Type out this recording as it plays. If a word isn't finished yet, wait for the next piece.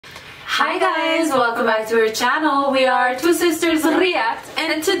Hi guys, welcome back to our channel. We are Two Sisters React,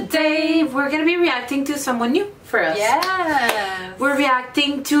 and today we're gonna be reacting to someone new for us. Yes. We're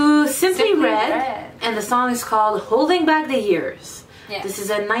reacting to Simply Red, and the song is called Holding Back the Years. Yes. This is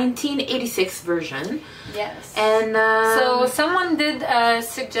a 1986 version. Yes. And so someone did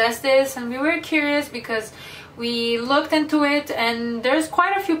suggest this, and we were curious because we looked into it, and there's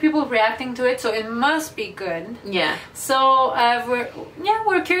quite a few people reacting to it, so it must be good. yeah. So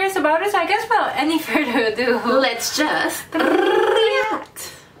we're curious about it. So I guess without any further ado, Let's just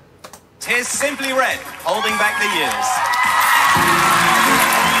react. Here's Simply Red, Holding Back the Years.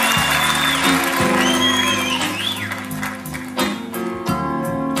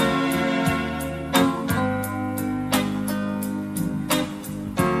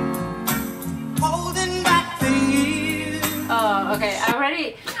 Holding back the years. Oh, okay. I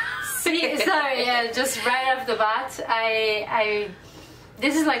already see. Sorry, yeah. Just right off the bat,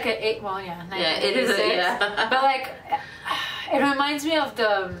 this is like a eight. Well, yeah. Yeah, it is. 1986. Yeah. But like, it reminds me of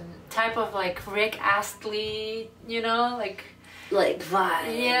the type of like Rick Astley, you know, like. Like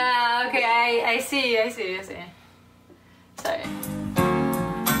vibe. Yeah. Okay. I see. Sorry.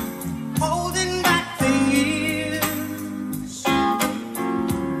 Holding back the years.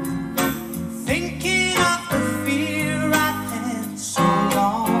 Thinking of the fear I've had so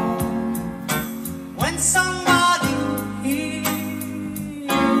long. When somebody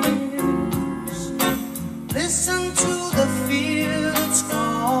hears, listen to the fear that's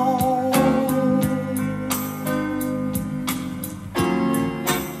gone.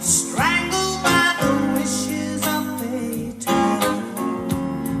 Strangled by the wishes of fate.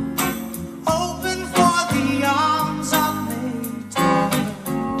 Open for the arms of later.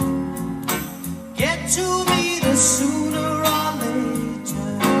 Get to me the sooner or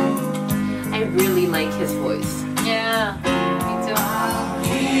later. I really like his voice. Yeah. Me too.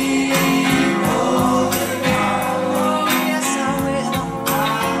 Yes, I will.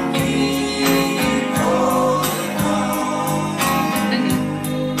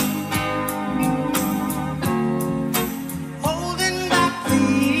 Holding back the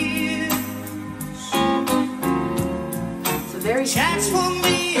years. It's a very Chance smooth for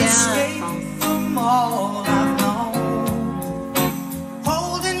me escape song. from all I've known.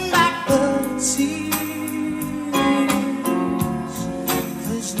 Holding back the tears.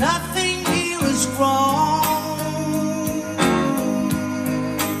 'Cause nothing here is wrong.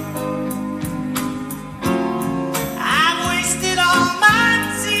 I've wasted all my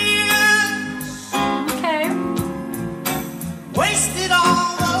tears. Okay. Wasted all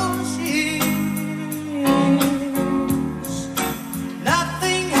those years.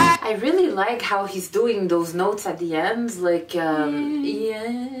 Nothing has. I really like how he's doing those notes at the ends, like yeah.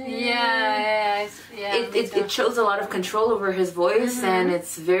 Yeah. me too. It shows a lot of control over his voice, and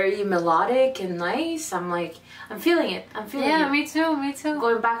it's very melodic and nice. I'm feeling it. I'm feeling Yeah, it. me too.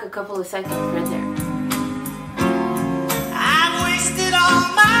 Going back a couple of seconds right there. I've wasted all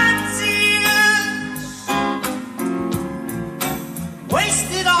my tears.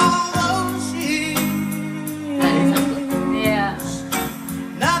 Wasted all those years. That is lovely. Yeah.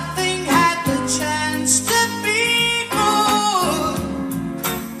 Nothing had the chance to be good.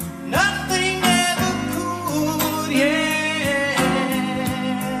 Nothing ever could. Yeah.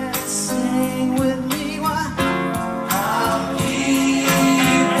 Sing with me. Why? I'll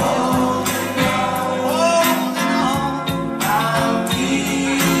keep holding on. I'll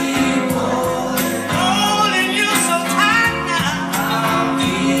keep holding you so tight now. I'll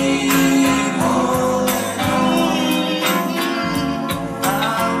keep holding on.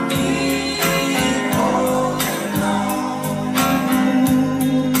 I'll keep holding on.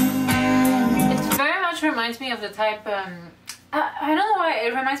 It very much reminds me of the type. I don't know why.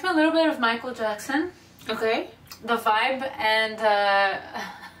 It reminds me a little bit of Michael Jackson. Okay. The vibe, and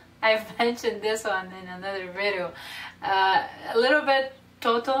I've mentioned this one in another video. A little bit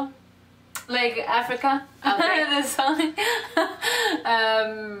Toto, like Africa. Okay. The song.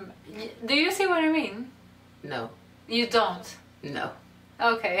 Do you see what I mean? No. You don't. No.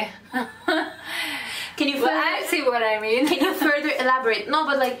 Okay. Can you Well, further? I see what I mean. Can you further elaborate? No,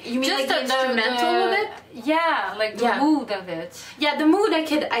 but like you mean like the instrumental of it? Yeah, like the Yeah. mood of it. Yeah, the mood I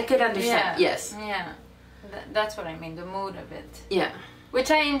could understand. Yeah. Yes. Yeah. That's what I mean. The mood of it, Yeah. which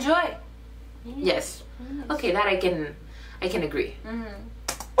I enjoy. Yes. Okay, that I can agree.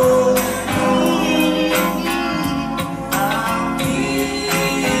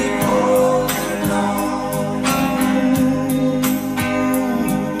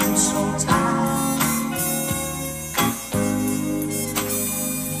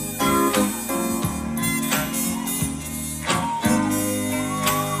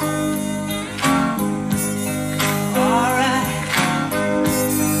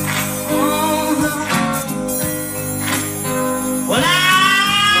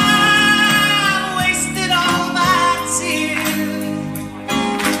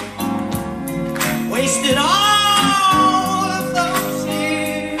 wasted all of those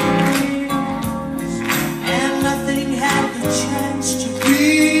years, and nothing had the chance to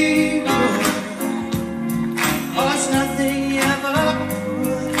be good, 'cause nothing ever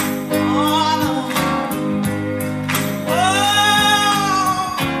could. Oh, no. Oh,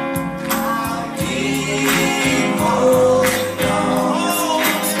 I'll keep holding on.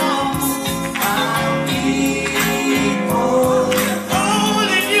 I'll keep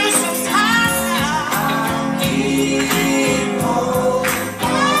holding you so tight. I'll keep holding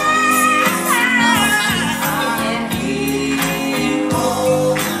on. I'll keep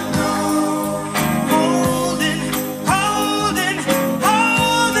holding on. Holding, holding,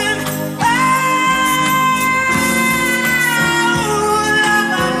 holding.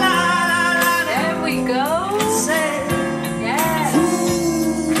 There we go. Say, Yes.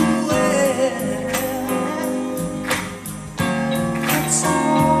 that's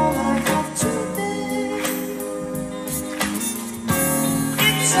all I have today.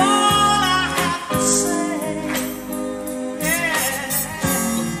 It's all I have to say.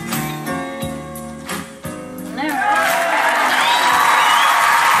 Yeah.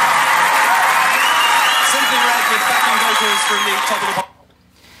 Simply Red with backing vocals from the top of the pop.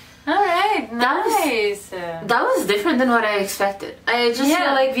 All right. That was- Nice. That was different than what I expected. I just Yeah.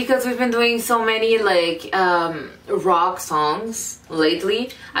 feel like because we've been doing so many like rock songs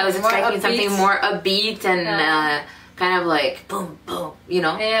lately, I was More expecting upbeat. something more upbeat and Yeah. kind of like boom boom, you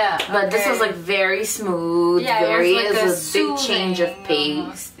know. Yeah. But this okay. was like very smooth, Yeah, very it it was was like a big change of soothing pace.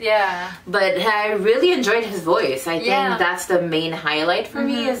 almost. Yeah. But I really enjoyed his voice. I think Yeah. that's the main highlight for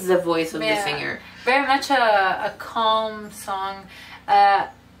me is the voice of the Yeah. singer. Very much a calm song.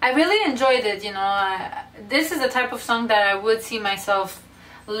 I really enjoyed it, you know. This is the type of song that I would see myself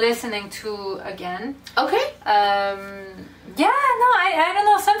listening to again. Okay. Yeah, no, I don't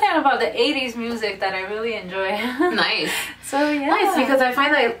know, something about the 80s music that I really enjoy. Nice. So, yeah. Nice, because I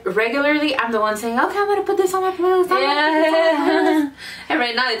find that regularly I'm the one saying, okay, I'm gonna put this on my playlist. I'm gonna put this on my playlist." And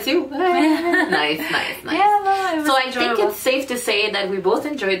right now it's you. Nice, nice, nice. Yeah, no, it was So I think enjoyable. it's safe to say that we both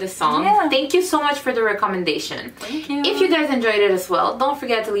enjoyed the song. Yeah. Thank you so much for the recommendation. Thank you. If you guys enjoyed it as well, don't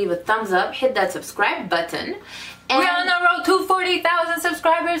forget to leave a thumbs up, hit that subscribe button. And We're on the road to 40,000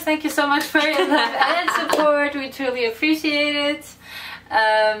 subscribers. Thank you so much for your love and support. We truly appreciate it.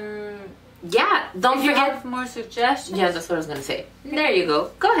 yeah, don't If you forget. have more suggestions, Yeah, that's what I was gonna say. There you go.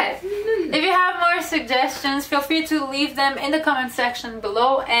 Go ahead. if you have more suggestions, feel free to leave them in the comment section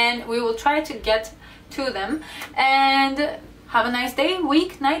below, and we will try to get to them. And have a nice day,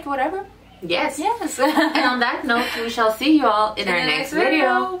 week, night, whatever. Yes. Yes. And on that note, we shall see you all in our next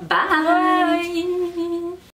video. Bye.